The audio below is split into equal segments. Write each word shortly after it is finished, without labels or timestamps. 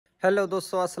Hello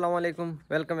दोस्तों, अस्सलाम वालेकुम।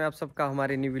 वेलकम है आप सबका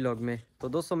हमारे न्यू व्लॉग में। तो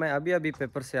दोस्तों मैं अभी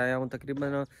पेपर से आया हूँ।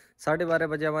 तकरीबन 12:30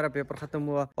 बजे हमारा पेपर ख़त्म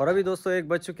हुआ और अभी दोस्तों 1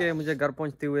 बज चुके हैं मुझे घर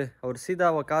पहुँचते हुए। और सीधा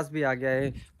वकास भी आ गया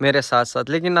है मेरे साथ साथ,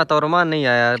 लेकिन ना तौरमान नहीं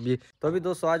आया अभी। तो अभी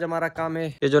दोस्तों आज हमारा काम है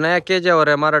ये जो नया केज है और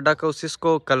हमारा डक हाउस,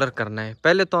 इसको कलर करना है।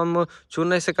 पहले तो हम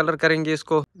चूने से कलर करेंगे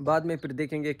इसको, बाद में फिर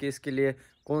देखेंगे कि इसके लिए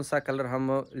कौन सा कलर हम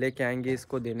लेके आएंगे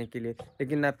इसको देने के लिए।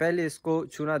 लेकिन ना पहले इसको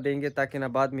चूना देंगे ताकि ना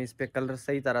बाद में इस पे कलर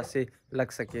सही तरह से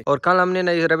लग सके। और कल हमने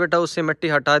ना रबेट हाउस से मिट्टी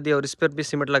हटा दिया और इस पर भी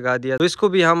सीमेंट लगा दिया, तो इसको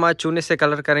भी हम आज चूने से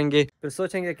कलर करेंगे। फिर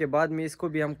सोचेंगे कि बाद में इसको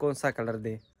भी हम कौन सा कलर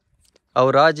दें।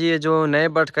 और आज ये जो नए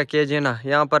बर्ड का केज है ना,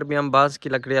 यहाँ पर भी हम बांस की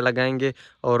लकड़ियाँ लगाएंगे।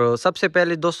 और सबसे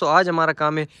पहले दोस्तों आज हमारा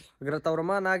काम है, अगर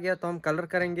तौरमान आ गया तो हम कलर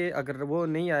करेंगे, अगर वो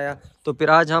नहीं आया तो फिर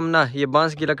आज हम ना ये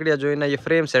बांस की लकड़ियाँ जो है ना ये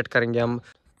फ्रेम सेट करेंगे हम।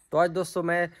 तो आज दोस्तों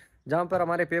मैं जहाँ पर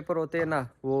हमारे पेपर होते हैं ना,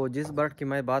 वो जिस बर्ड की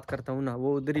मैं बात करता हूँ ना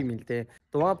वो उधर ही मिलते हैं।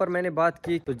 तो वहाँ पर मैंने बात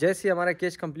की, तो जैसे ही हमारा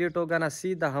केस कंप्लीट होगा ना,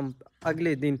 सीधा हम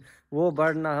अगले दिन वो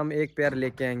बर्ड ना हम एक पेयर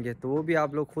लेके आएंगे। तो वो भी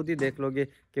आप लोग खुद ही देख लोगे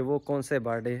कि वो कौन से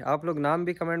बर्ड है। आप लोग नाम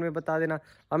भी कमेंट में बता देना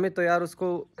हमें, तो यार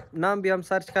उसको नाम भी हम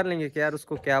सर्च कर लेंगे कि यार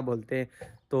उसको क्या बोलते हैं।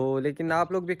 तो लेकिन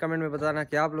आप लोग भी कमेंट में बताना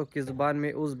कि आप लोग किस ज़ुबान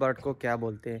में उस बर्ड को क्या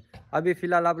बोलते हैं। अभी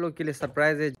फ़िलहाल आप लोग के लिए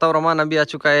सरप्राइज़ है। तो रमान अभी आ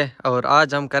चुका है और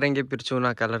आज हम करेंगे फिर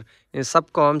चूना कलर। इन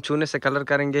सबको हम चूने से कलर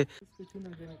करेंगे,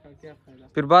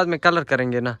 फिर बाद में कलर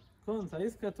करेंगे ना। कौन सा?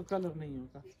 इसका तो कलर नहीं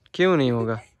होगा। क्यों नहीं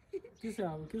होगा? किस चीज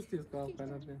का आप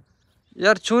कलर दें?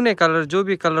 यार चूने कलर, जो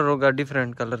भी कलर होगा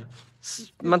डिफरेंट कलर,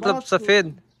 मतलब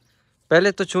सफ़ेद।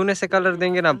 पहले तो चूने से कलर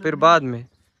देंगे ना, फिर बाद में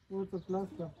वो तो प्लस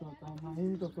करता होता है ना,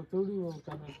 इनको तो थोड़ी वो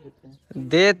कलर देते हैं।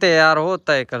 देते यार,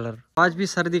 होता है कलर। आज भी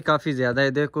सर्दी काफी ज्यादा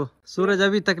है, देखो सूरज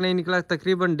अभी तक नहीं निकला,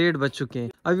 तकरीबन 1:30 बज चुके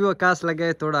हैं। अभी वो आकाश लगा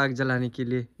है थोड़ा आग जलाने के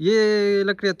लिए। ये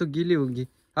लकड़ियाँ तो गीली होगी,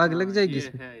 आग लग जाएगी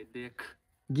इसमें। देख,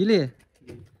 गीली है?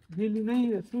 गीली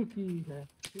नहीं है, सूखी है।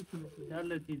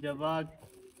 जब आग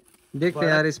देखते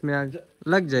यार इसमें आग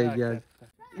लग जाएगी आग।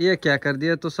 ये क्या कर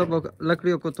दिया, तो सब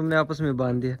लकड़ियों को तुमने आपस में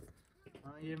बांध दिया।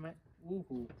 हाँ, ये मैं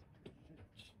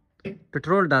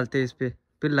पेट्रोल डालते हैं इस पे,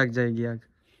 फिर लग जाएगी आग।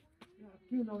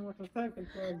 क्यों ना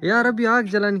मोटरसाइकिल यार अभी आग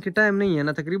जलाने के टाइम नहीं है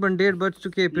ना, तकरीबन 1:30 बज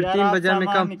चुके हैं, फिर 3 बजे में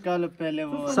काम। निकालो पहले,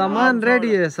 वो सामान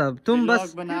रेडी है सब, तुम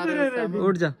बस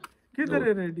उठ जा। किधर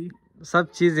है रेडी?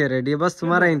 सब चीजें रेडी है, बस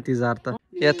तुम्हारा इंतजार था।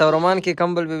 ये तौरमान के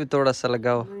कंबल पे भी थोड़ा सा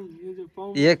लगाओ,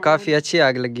 ये काफी अच्छी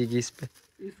आग लगेगी इस पे।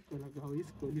 इसको लगाओ,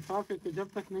 इसको लिफाफे को जब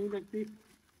तक नहीं लगती।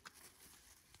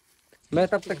 मैं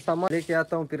तब तक सामान लेके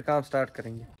आता हूँ, फिर काम स्टार्ट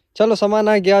करेंगे। चलो सामान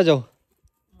आ गया, आ जाओ।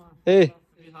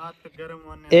 हाथ गर्म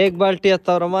होने। एक बाल्टी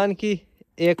तौरमान की,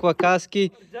 एक वकास की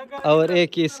और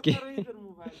एक इसकी।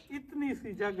 इतनी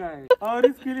सी जगह है और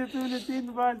इसके लिए तूने 3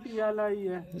 बाल्टी लाई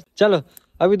है। चलो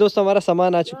अभी दोस्तों हमारा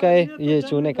सामान आ चुका है, ये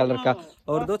चूने कलर का।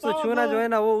 और दोस्तों चूना जो है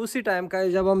ना वो उसी टाइम का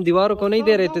है जब हम दीवारों को नहीं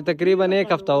दे रहे थे, तकरीबन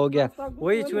 1 हफ्ता हो गया।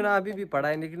 वही चूना अभी भी पड़ा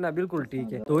है, लेकिन ना बिल्कुल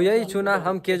ठीक है। तो यही चूना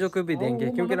हम केजों को भी देंगे,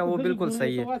 क्योंकि ना वो बिल्कुल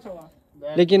सही है।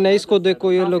 लेकिन ना इसको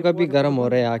देखो, ये लोग अभी गर्म हो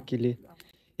रहे हैं आग के लिए।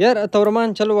 यार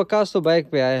तौरमान चलो, वकास तो बाइक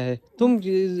पे आया है, तुम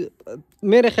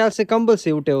मेरे ख्याल से कंबल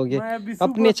से उठे होगे,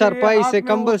 अपने चारपाई से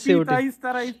कंबल से उठे। इस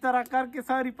तरह करके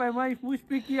सारी पैमाइश मुझ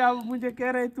पे किया। अब मुझे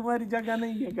कह रहे तुम्हारी जगह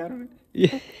नहीं है घर में।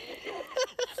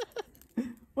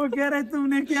 वो कह रहे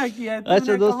तुमने क्या किया है?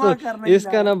 अच्छा दोस्तों,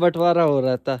 इसका ना बंटवारा हो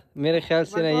रहा था, मेरे ख्याल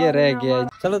से ना ये रह गया है।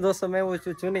 चलो दोस्तों मैं वो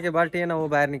चूने की बाल्टी है ना वो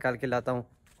बाहर निकाल के लाता हूँ।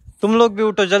 तुम लोग भी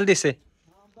उठो जल्दी से,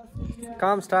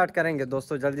 काम स्टार्ट करेंगे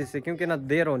दोस्तों जल्दी से, क्योंकि ना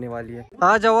देर होने वाली है।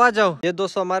 आ जाओ आ जाओ। ये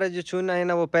दोस्तों हमारे जो चूना है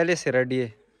ना वो पहले से रेडी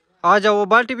है। आ जाओ, वो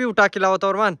बाल्टी भी उठा के लाओ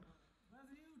तौरमान,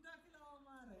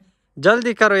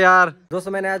 जल्दी करो यार।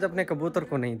 दोस्तों मैंने आज अपने कबूतर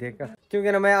को नहीं देखा,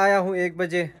 क्योंकि ना मैं आया हूँ 1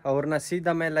 बजे और ना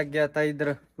सीधा मैं लग गया था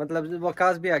इधर, मतलब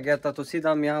वकास भी आ गया था, तो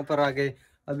सीधा हम यहाँ पर आ गए।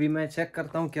 अभी मैं चेक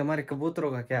करता हूँ कि हमारे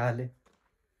कबूतरों का क्या हाल है।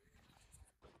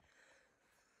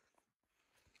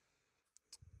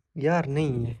 यार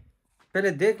नहीं है,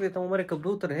 पहले देख लेता हूँ हमारे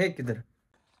कबूतर है किधर।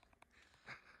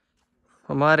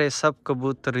 हमारे सब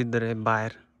कबूतर इधर है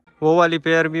बाहर, वो वाली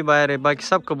पेयर भी बाहर है, बाकी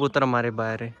सब कबूतर हमारे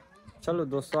बाहर है। चलो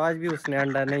दोस्तों आज भी उसने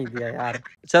अंडा नहीं दिया यार।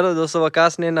 चलो दोस्तों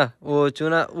वकास ने ना वो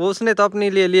चुना, वो उसने तो अपने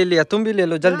लिए ले लिया, तुम भी ले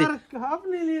लो जल्दी।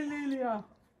 अपने लिए ले लिया?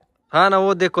 हाँ ना,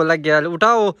 वो देखो लग गया।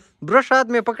 उठाओ, ब्रश हाथ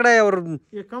में पकड़ा है और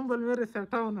ये कंबल मेरे से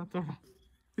हटाओ ना थोड़ा,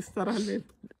 इस तरह ले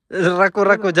रखो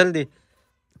रखो जल्दी।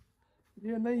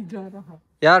 ये नहीं जा रहा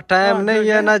यार, टाइम नहीं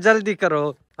है ना, जल्दी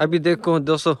करो। अभी देखो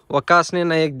दोस्तों वकास ने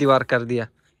ना एक दीवार कर दिया,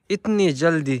 इतनी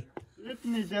जल्दी।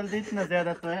 इतना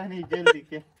ज्यादा तो है नहीं जल्दी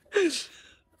के।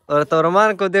 और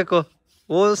तौरमान को देखो,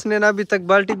 वो उसने ना अभी तक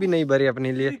बाल्टी भी नहीं भरी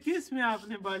अपने लिए। किस में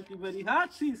आपने बाल्टी भरी? हाथ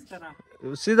से इस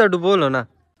तरह सीधा डुबो लो ना।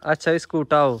 अच्छा इसको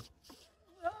उठाओ।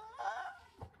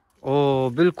 ओ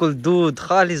बिल्कुल दूध,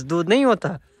 खालिस दूध नहीं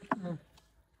होता।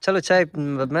 चलो चाय,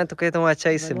 मैं तो कहता हूँ अच्छा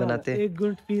इससे बनाते हैं। एक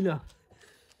घुंट पी लो।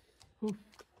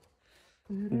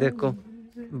 देखो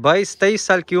 22-23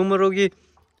 साल की उम्र होगी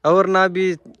और ना भी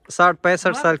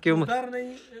 60-65 साल की उम्र।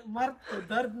 मर्द को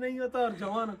दर्द नहीं होता और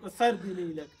जवानों को सर्दी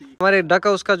नहीं लगती। हमारे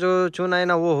डका उसका जो चूना है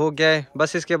ना वो हो गया है,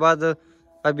 बस इसके बाद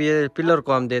अब ये पिलर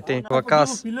को हम देते हैं।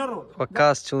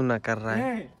 वकास चूना कर रहा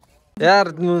है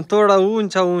यार, थोड़ा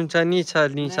ऊंचा ऊंचा नीचा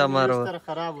नीचा मारो।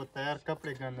 खराब होता है यार,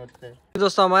 कपड़े गंदे होते हैं।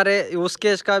 दोस्तों हमारे उस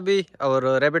केज का भी और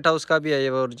रैबिट हाउस का भी है,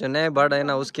 और जो नए बर्ड है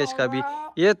ना उस केज का भी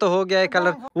ये तो हो गया है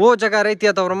कलर। वो जगह रहती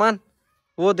है तो फरमान,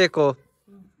 वो देखो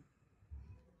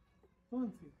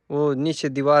वो नीचे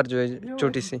दीवार जो है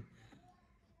छोटी सी,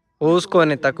 वो उस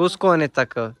कोने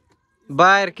तक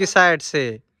बाहर की साइड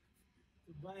से।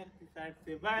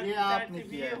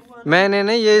 मैंने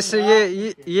नहीं,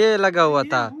 ये लगा हुआ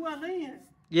था,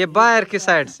 ये बाहर की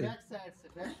साइड से।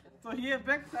 तो ये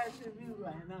बैक साइड से भी हुआ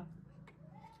है ना।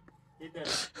 इधर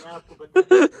मैं आपको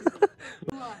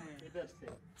इधर से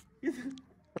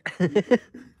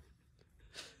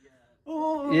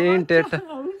ये इंटेट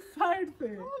उस साइड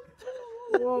पे।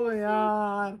 ओ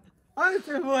यार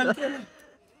ऐसे बोलते हैं।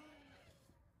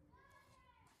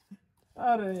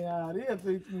 अरे यार ये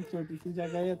तो इतनी छोटी सी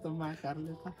जगह है, तो मैं कर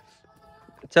लेता।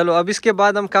 चलो अब इसके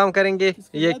बाद हम काम करेंगे,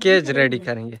 ये केज रेडी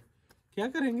करेंगे। क्या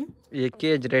करेंगे? ये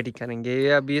केज रेडी करेंगे।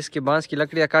 ये अभी इसकी बांस की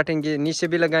लकड़ियाँ काटेंगे, नीचे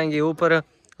भी लगाएंगे ऊपर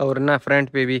और ना फ्रंट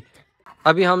पे भी।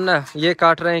 अभी हम ना ये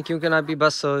काट रहे हैं क्योंकि ना अभी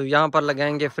बस यहाँ पर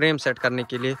लगाएंगे फ्रेम सेट करने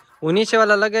के लिए। वो नीचे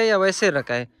वाला लगा है या वैसे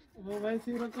रखा है? वो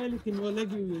वैसे ही रखा है, लेकिन वो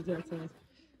लगी हुई है जैसे।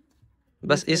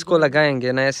 बस इसको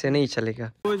लगाएंगे ना, ऐसे नहीं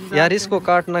चलेगा यार। इसको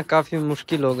काटना काफी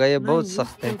मुश्किल होगा, ये बहुत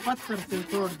सख्त है। पत्थर से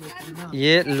तोड़ देते हैं ना।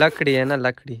 ये लकड़ी है ना,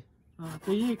 लकड़ी। हाँ,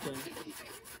 तो ये क्या है?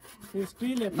 ये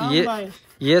स्टील है, तांबा है।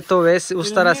 ये तो वैसे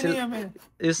उस तरह से,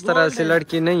 इस तरह से है।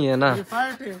 लड़की नहीं है ना। ये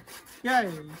फाट है। क्या है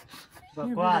ये?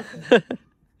 बकवास।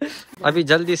 अभी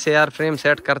जल्दी से यार फ्रेम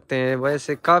सेट करते हैं।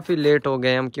 वैसे काफी लेट हो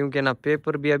गए हम, क्योंकि ना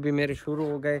पेपर भी अभी मेरे शुरू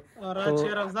हो गए। और आज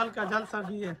शेर अफजल का जलसा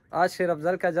भी है। आज शेर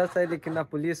अफजल का जलसा है, लेकिन ना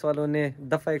पुलिस वालों ने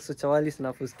दफा 144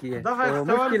 नाफिज की है, तो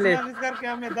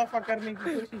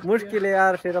मुश्किल है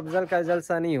यार, शेर अफजल का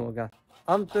जलसा नहीं होगा।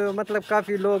 हम तो मतलब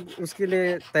काफी लोग उसके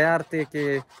लिए तैयार थे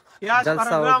कि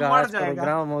जलसा होगा, आज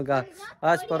प्रोग्राम होगा,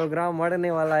 आज प्रोग्राम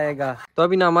मरने वाला आएगा। तो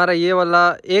अभी ना हमारा ये वाला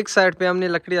एक साइड पे हमने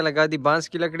लकड़ियाँ लगा दी, बांस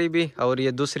की लकड़ी भी और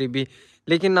ये दूसरी भी।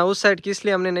 लेकिन ना उस साइड की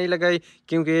इसलिए हमने नहीं लगाई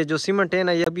क्योंकि ये जो सीमेंट है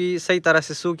ना ये अभी सही तरह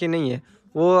से सूखी नहीं है।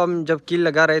 वो हम जब कील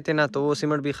लगा रहे थे ना तो वो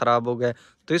सीमेंट भी ख़राब हो गया,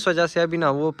 तो इस वजह से अभी ना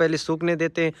वो पहले सूखने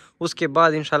देते हैं। उसके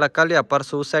बाद इंशाल्लाह कल या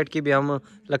परसों उस साइड की भी हम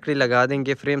लकड़ी लगा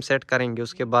देंगे, फ्रेम सेट करेंगे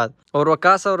उसके बाद। और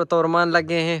वकास और तोरमान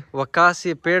लगे हैं। वकास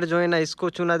ये पेड़ जो है ना इसको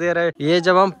चूना दे रहा है। ये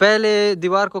जब हम पहले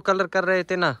दीवार को कलर कर रहे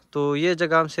थे ना तो ये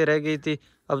जगह हमसे रह गई थी,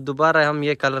 अब दोबारा हम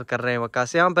ये कलर कर रहे हैं।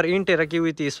 वकास यहाँ पर ईंटें रखी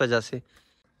हुई थी इस वजह से।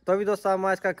 तो अभी दोस्तों हम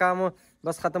आज का काम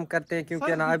बस ख़त्म करते हैं,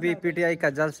 क्योंकि ना अभी पीटीआई का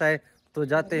जलसा है तो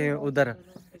जाते हैं उधर।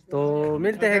 तो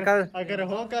मिलते हैं कल, अगर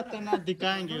होगा तो ना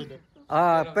दिखाएंगे उधर।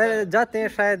 हाँ पहले जाते हैं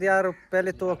शायद यार।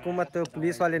 पहले तो हुकूमत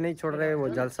पुलिस वाले नहीं छोड़ रहे वो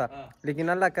जलसा, लेकिन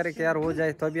अल्लाह करे कि यार हो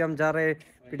जाए। तो अभी हम जा रहे हैं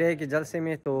पीटीआई के जलसे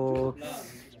में। तो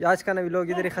आज का ना व्लॉग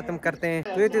इधर ही ख़त्म करते हैं।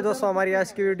 तो ये थी दोस्तों हमारी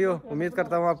आज की वीडियो। उम्मीद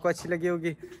करता हूँ आपको अच्छी लगी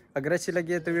होगी। अगर अच्छी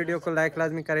लगी है तो वीडियो को लाइक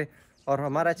लाजमी करें और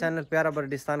हमारा चैनल प्यारा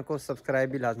बर्डिस्तान को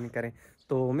सब्सक्राइब भी लाजमी करें।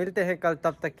 तो मिलते हैं कल,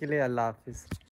 तब तक के लिए अल्लाह हाफिज़।